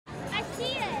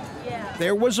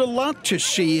There was a lot to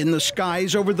see in the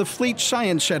skies over the Fleet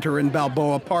Science Center in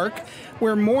Balboa Park,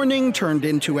 where morning turned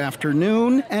into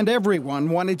afternoon, and everyone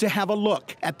wanted to have a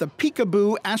look at the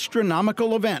peekaboo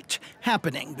astronomical event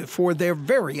happening before their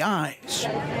very eyes.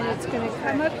 And it's going to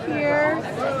come up here,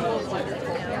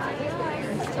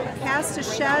 cast a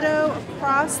shadow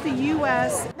across the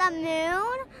U.S. The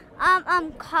moon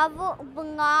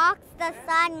blocks the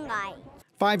sunlight.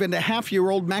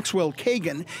 5.5-year-old Maxwell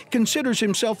Kagan considers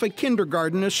himself a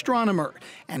kindergarten astronomer,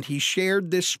 and he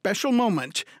shared this special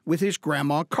moment with his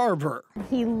grandma Carver.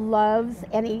 He loves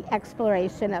any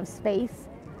exploration of space.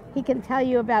 He can tell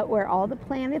you about where all the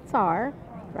planets are,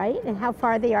 right, and how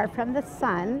far they are from the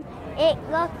sun. It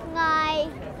looks like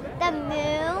the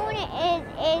moon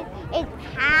is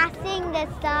passing the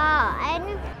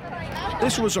sun.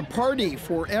 This was a party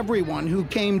for everyone who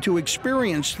came to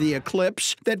experience the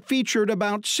eclipse that featured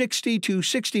about 60 to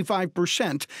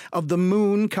 65% of the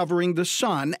moon covering the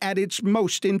sun at its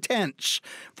most intense.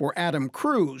 For Adam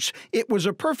Cruz, it was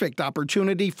a perfect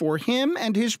opportunity for him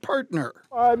and his partner.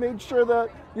 I made sure that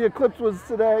the eclipse was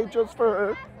today just for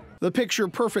her. The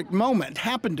picture-perfect moment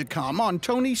happened to come on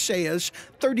Tony Saya's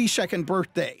 32nd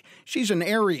birthday. She's an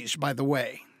Aries, by the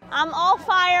way. I'm all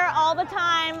fire all the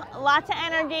time, lots of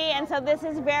energy, and so this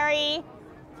is very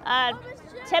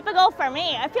typical for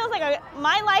me. It feels like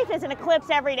my life is an eclipse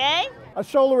every day. A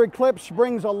solar eclipse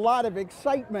brings a lot of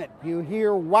excitement. You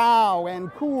hear wow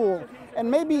and cool and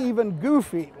maybe even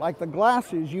goofy, like the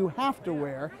glasses you have to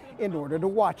wear in order to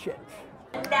watch it.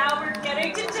 Now we're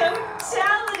getting to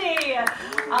totality.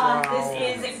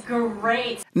 This is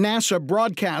great. NASA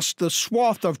broadcast the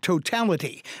swath of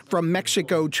totality from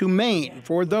Mexico to Maine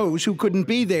for those who couldn't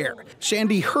be there.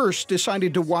 Sandy Hurst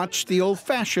decided to watch the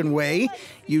old-fashioned way,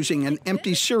 using an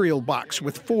empty cereal box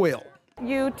with foil.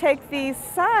 You take the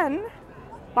sun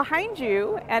behind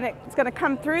you, and it's going to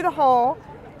come through the hole.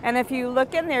 And if you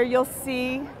look in there, you'll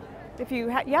see, you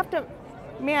have to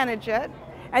manage it,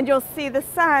 and you'll see the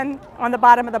sun on the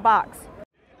bottom of the box.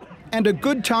 And a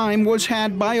good time was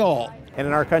had by all. And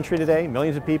in our country today,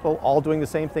 millions of people all doing the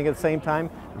same thing at the same time,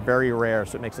 very rare,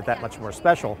 so it makes it that much more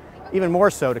special. Even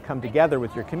more so to come together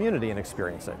with your community and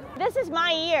experience it. This is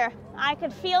my year. I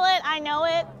could feel it, I know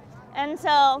it, and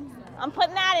so I'm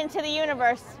putting that into the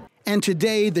universe. And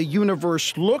today the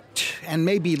universe looked and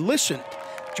maybe listened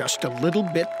just a little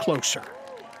bit closer.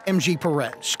 M.G.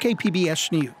 Perez,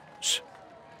 KPBS News.